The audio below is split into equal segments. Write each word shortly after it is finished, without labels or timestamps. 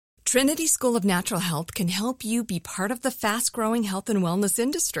Trinity School of Natural Health can help you be part of the fast-growing health and wellness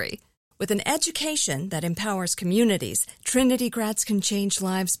industry. With an education that empowers communities, Trinity grads can change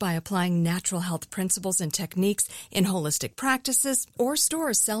lives by applying natural health principles and techniques in holistic practices or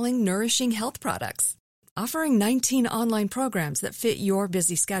stores selling nourishing health products. Offering 19 online programs that fit your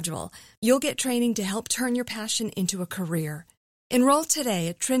busy schedule, you'll get training to help turn your passion into a career. Enroll today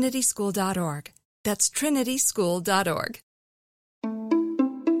at trinityschool.org. That's trinityschool.org.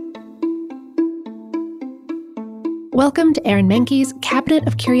 Welcome to Aaron Mahnke's Cabinet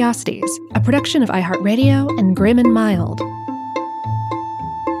of Curiosities, a production of iHeartRadio and Grim and Mild.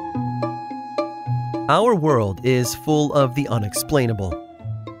 Our world is full of the unexplainable.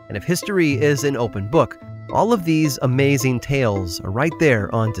 And if history is an open book, all of these amazing tales are right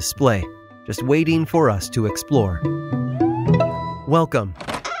there on display, just waiting for us to explore. Welcome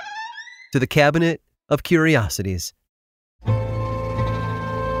to the Cabinet of Curiosities.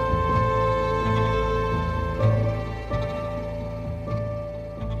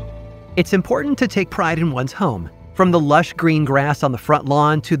 It's important to take pride in one's home. From the lush green grass on the front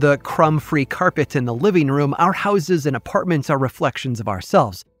lawn to the crumb-free carpet in the living room, our houses and apartments are reflections of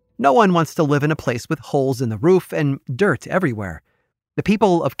ourselves. No one wants to live in a place with holes in the roof and dirt everywhere. The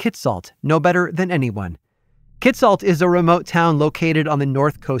people of Kitsault know better than anyone. Kitsault is a remote town located on the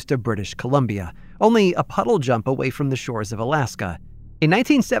north coast of British Columbia, only a puddle jump away from the shores of Alaska. In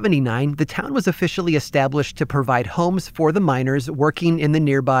 1979, the town was officially established to provide homes for the miners working in the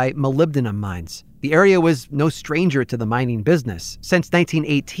nearby molybdenum mines. The area was no stranger to the mining business. Since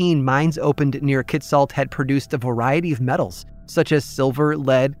 1918, mines opened near Kitsault had produced a variety of metals, such as silver,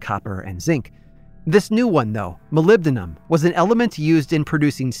 lead, copper, and zinc. This new one, though, molybdenum, was an element used in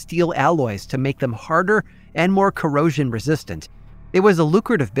producing steel alloys to make them harder and more corrosion-resistant. It was a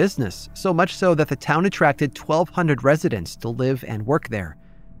lucrative business, so much so that the town attracted 1,200 residents to live and work there.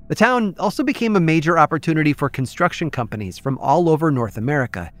 The town also became a major opportunity for construction companies from all over North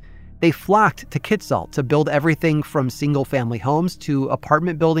America. They flocked to Kitsault to build everything from single-family homes to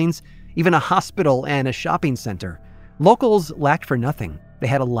apartment buildings, even a hospital and a shopping center. Locals lacked for nothing. They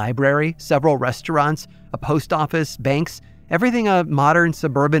had a library, several restaurants, a post office, banks, everything a modern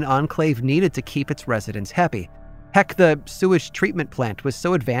suburban enclave needed to keep its residents happy. Heck, the sewage treatment plant was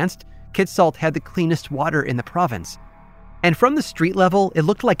so advanced, Kitsault had the cleanest water in the province. And from the street level, it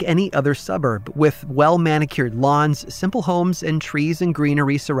looked like any other suburb, with well-manicured lawns, simple homes, and trees and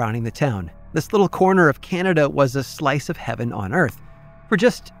greenery surrounding the town. This little corner of Canada was a slice of heaven on earth. For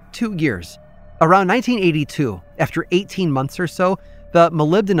just 2 years. Around 1982, after 18 months or so, the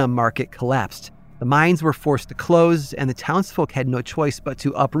molybdenum market collapsed. The mines were forced to close, and the townsfolk had no choice but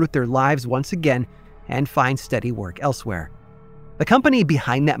to uproot their lives once again and find steady work elsewhere. The company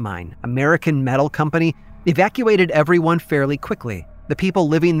behind that mine, American Metal Company, evacuated everyone fairly quickly. The people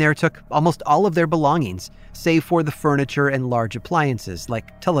living there took almost all of their belongings, save for the furniture and large appliances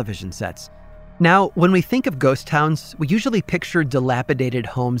like television sets. Now, when we think of ghost towns, we usually picture dilapidated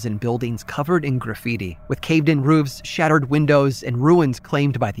homes and buildings covered in graffiti, with caved-in roofs, shattered windows, and ruins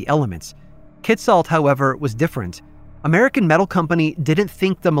claimed by the elements. Kitsault, however, was different. American Metal Company didn't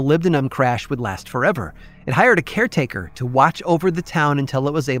think the molybdenum crash would last forever. It hired a caretaker to watch over the town until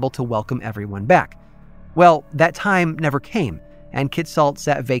it was able to welcome everyone back. Well, that time never came, and Kitsault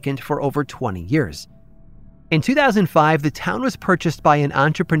sat vacant for over 20 years. In 2005, the town was purchased by an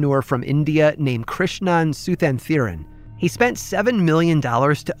entrepreneur from India named Krishnan Suthanthiran. He spent $7 million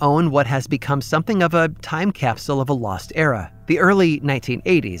to own what has become something of a time capsule of a lost era, the early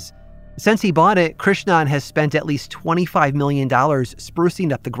 1980s. Since he bought it, Krishnan has spent at least $25 million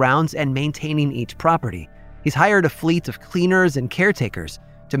sprucing up the grounds and maintaining each property. He's hired a fleet of cleaners and caretakers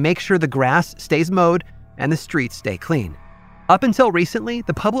to make sure the grass stays mowed and the streets stay clean. Up until recently,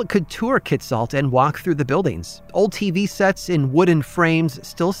 the public could tour Kitsault and walk through the buildings. Old TV sets in wooden frames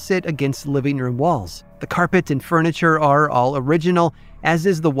still sit against living room walls. The carpet and furniture are all original, as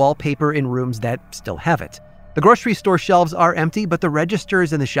is the wallpaper in rooms that still have it. The grocery store shelves are empty, but the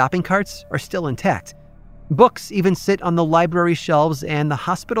registers and the shopping carts are still intact. Books even sit on the library shelves, and the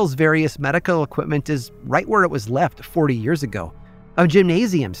hospital's various medical equipment is right where it was left 40 years ago. A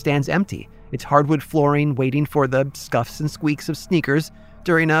gymnasium stands empty, its hardwood flooring waiting for the scuffs and squeaks of sneakers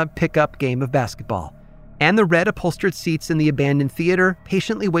during a pickup game of basketball. And the red upholstered seats in the abandoned theater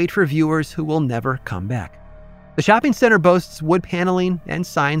patiently wait for viewers who will never come back. The shopping center boasts wood paneling and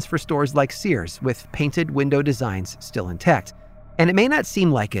signs for stores like Sears, with painted window designs still intact. And it may not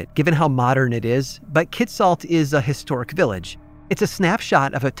seem like it, given how modern it is, but Kitsault is a historic village. It's a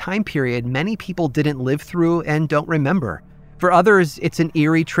snapshot of a time period many people didn't live through and don't remember. For others, it's an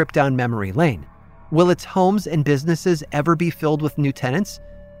eerie trip down memory lane. Will its homes and businesses ever be filled with new tenants?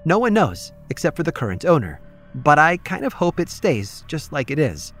 No one knows, except for the current owner. But I kind of hope it stays just like it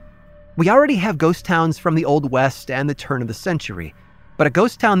is. We already have ghost towns from the Old West and the turn of the century, but a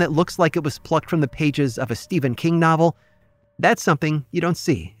ghost town that looks like it was plucked from the pages of a Stephen King novel, that's something you don't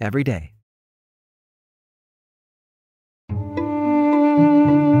see every day.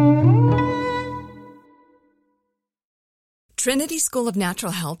 Trinity School of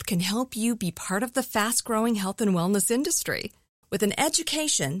Natural Health can help you be part of the fast-growing health and wellness industry. With an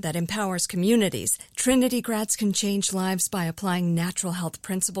education that empowers communities, Trinity grads can change lives by applying natural health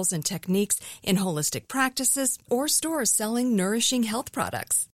principles and techniques in holistic practices or stores selling nourishing health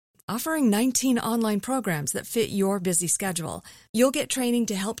products. Offering 19 online programs that fit your busy schedule, you'll get training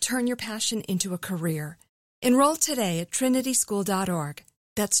to help turn your passion into a career. Enroll today at trinityschool.org.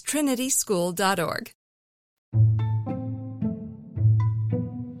 That's trinityschool.org.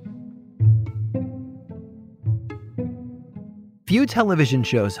 Few television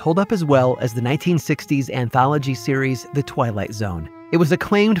shows hold up as well as the 1960s anthology series The Twilight Zone. It was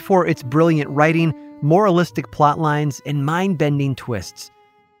acclaimed for its brilliant writing, moralistic plot lines, and mind-bending twists.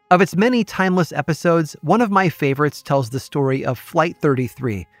 Of its many timeless episodes, one of my favorites tells the story of Flight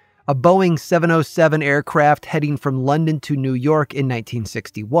 33, a Boeing 707 aircraft heading from London to New York in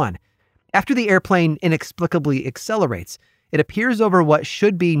 1961. After the airplane inexplicably accelerates, it appears over what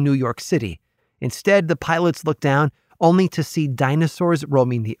should be New York City. Instead, the pilots look down only to see dinosaurs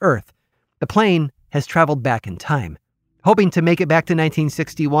roaming the earth. The plane has traveled back in time. Hoping to make it back to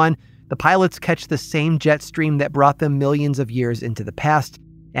 1961, the pilots catch the same jet stream that brought them millions of years into the past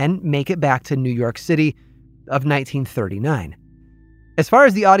and make it back to New York City of 1939. As far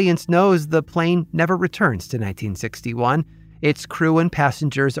as the audience knows, the plane never returns to 1961. Its crew and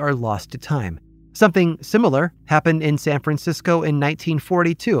passengers are lost to time. Something similar happened in San Francisco in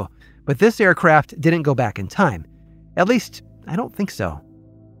 1942, but this aircraft didn't go back in time. At least, I don't think so.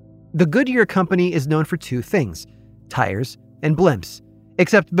 The Goodyear Company is known for two things: tires and blimps.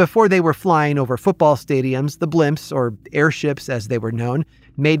 Except before they were flying over football stadiums, the blimps, or airships as they were known,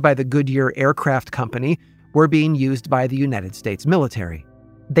 made by the Goodyear Aircraft Company, were being used by the United States military.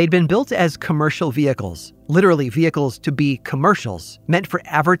 They'd been built as commercial vehicles, literally vehicles to be commercials, meant for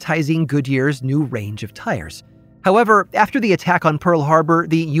advertising Goodyear's new range of tires. However, after the attack on Pearl Harbor,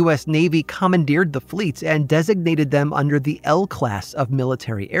 the U.S. Navy commandeered the fleets and designated them under the L class of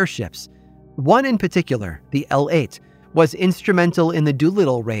military airships. One in particular, the L-8, was instrumental in the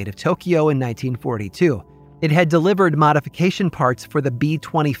Doolittle raid of Tokyo in 1942. It had delivered modification parts for the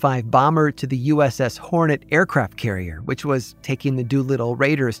B-25 bomber to the USS Hornet aircraft carrier, which was taking the Doolittle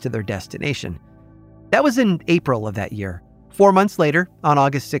raiders to their destination. That was in April of that year. 4 months later, on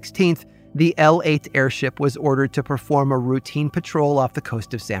August 16th, the L-8 airship was ordered to perform a routine patrol off the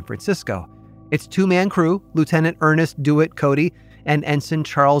coast of San Francisco. Its two-man crew, Lieutenant Ernest Dewitt Cody and Ensign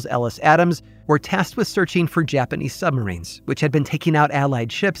Charles Ellis Adams, were tasked with searching for Japanese submarines, which had been taking out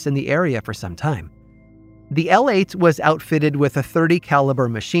Allied ships in the area for some time. The L-8 was outfitted with a .30 caliber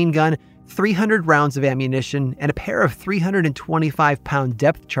machine gun, 300 rounds of ammunition, and a pair of 325-pound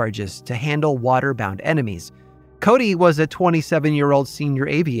depth charges to handle water-bound enemies. Cody was a 27-year-old senior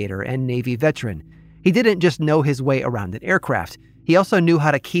aviator and Navy veteran. He didn't just know his way around an aircraft. He also knew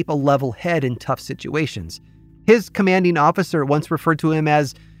how to keep a level head in tough situations. His commanding officer once referred to him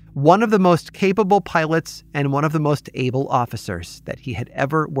as one of the most capable pilots and one of the most able officers that he had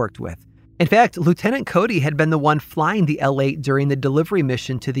ever worked with. In fact, Lieutenant Cody had been the one flying the L-8 during the delivery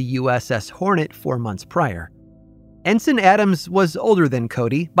mission to the USS Hornet 4 months prior. Ensign Adams was older than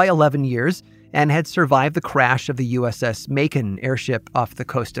Cody by 11 years, and had survived the crash of the USS Macon airship off the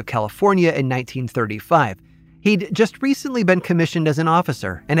coast of California in 1935. He'd just recently been commissioned as an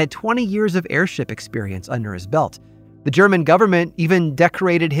officer and had 20 years of airship experience under his belt. The German government even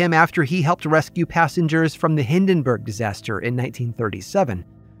decorated him after he helped rescue passengers from the Hindenburg disaster in 1937.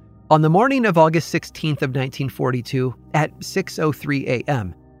 On the morning of August 16th of 1942, at 6:03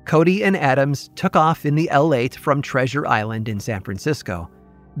 a.m., Cody and Adams took off in the L-8 from Treasure Island in San Francisco.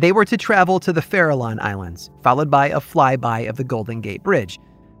 They were to travel to the Farallon Islands, followed by a flyby of the Golden Gate Bridge.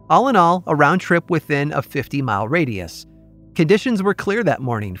 All in all, a round trip within a 50-mile radius. Conditions were clear that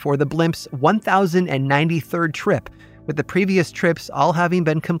morning for the blimp's 1,093rd trip, with the previous trips all having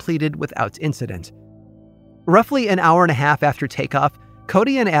been completed without incident. Roughly an hour and a half after takeoff,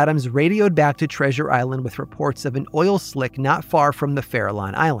 Cody and Adams radioed back to Treasure Island with reports of an oil slick not far from the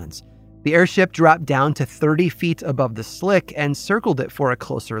Farallon Islands. The airship dropped down to 30 feet above the slick and circled it for a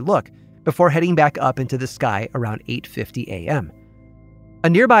closer look, before heading back up into the sky around 8:50 a.m. A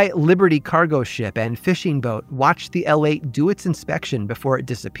nearby Liberty cargo ship and fishing boat watched the L-8 do its inspection before it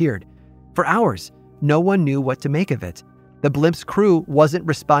disappeared. For hours, no one knew what to make of it. The blimp's crew wasn't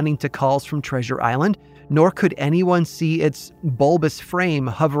responding to calls from Treasure Island, nor could anyone see its bulbous frame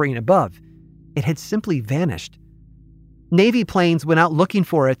hovering above. It had simply vanished. Navy planes went out looking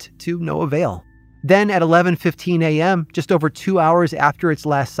for it to no avail. Then at 11:15 a.m., just over 2 hours after its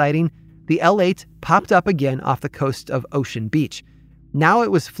last sighting, the L8 popped up again off the coast of Ocean Beach. Now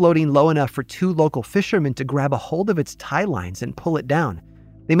it was floating low enough for 2 local fishermen to grab a hold of its tie lines and pull it down.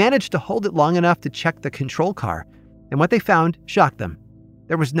 They managed to hold it long enough to check the control car, and what they found shocked them.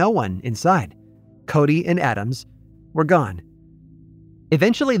 There was no one inside. Cody and Adams were gone.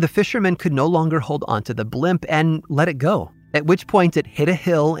 Eventually, the fishermen could no longer hold onto the blimp and let it go, at which point it hit a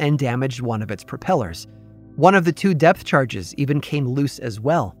hill and damaged one of its propellers. One of the 2 depth charges even came loose as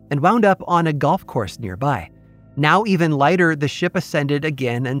well and wound up on a golf course nearby. Now even lighter, the ship ascended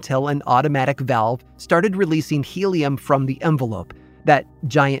again until an automatic valve started releasing helium from the envelope, that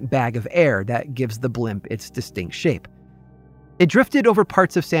giant bag of air that gives the blimp its distinct shape. It drifted over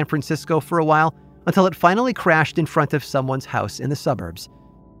parts of San Francisco for a while until it finally crashed in front of someone's house in the suburbs.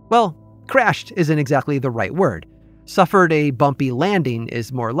 Well, crashed isn't exactly the right word. Suffered a bumpy landing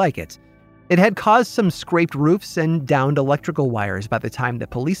is more like it. It had caused some scraped roofs and downed electrical wires by the time the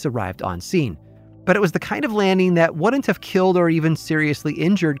police arrived on scene. But it was the kind of landing that wouldn't have killed or even seriously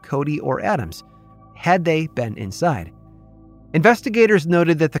injured Cody or Adams, had they been inside. Investigators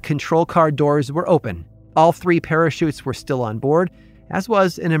noted that the control car doors were open. All 3 parachutes were still on board, as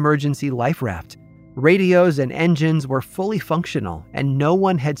was an emergency life raft. Radios and engines were fully functional, and no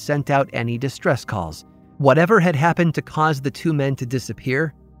one had sent out any distress calls. Whatever had happened to cause the 2 men to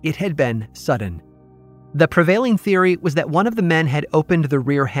disappear, it had been sudden. The prevailing theory was that one of the men had opened the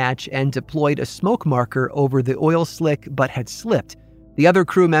rear hatch and deployed a smoke marker over the oil slick but had slipped. The other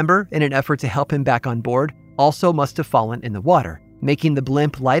crew member, in an effort to help him back on board, also must have fallen in the water, making the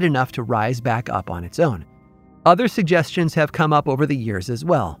blimp light enough to rise back up on its own. Other suggestions have come up over the years as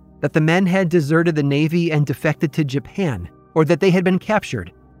well, that the men had deserted the Navy and defected to Japan, or that they had been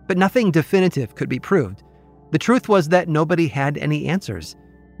captured, but nothing definitive could be proved. The truth was that nobody had any answers.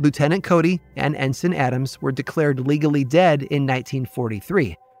 Lieutenant Cody and Ensign Adams were declared legally dead in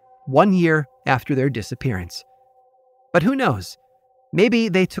 1943, 1 year after their disappearance. But who knows? Maybe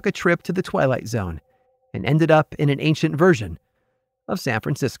they took a trip to the Twilight Zone and ended up in an ancient version of San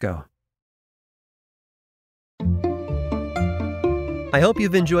Francisco. I hope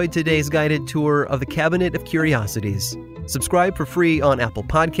you've enjoyed today's guided tour of the Cabinet of Curiosities. Subscribe for free on Apple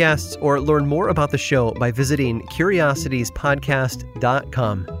Podcasts or learn more about the show by visiting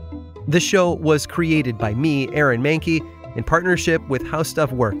curiositiespodcast.com. This show was created by me, Aaron Mahnke, in partnership with How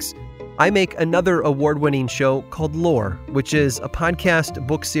Stuff Works. I make another award-winning show called Lore, which is a podcast,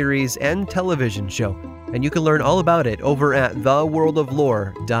 book series, and television show, and you can learn all about it over at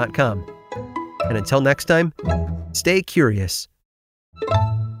theworldoflore.com. And until next time, stay curious.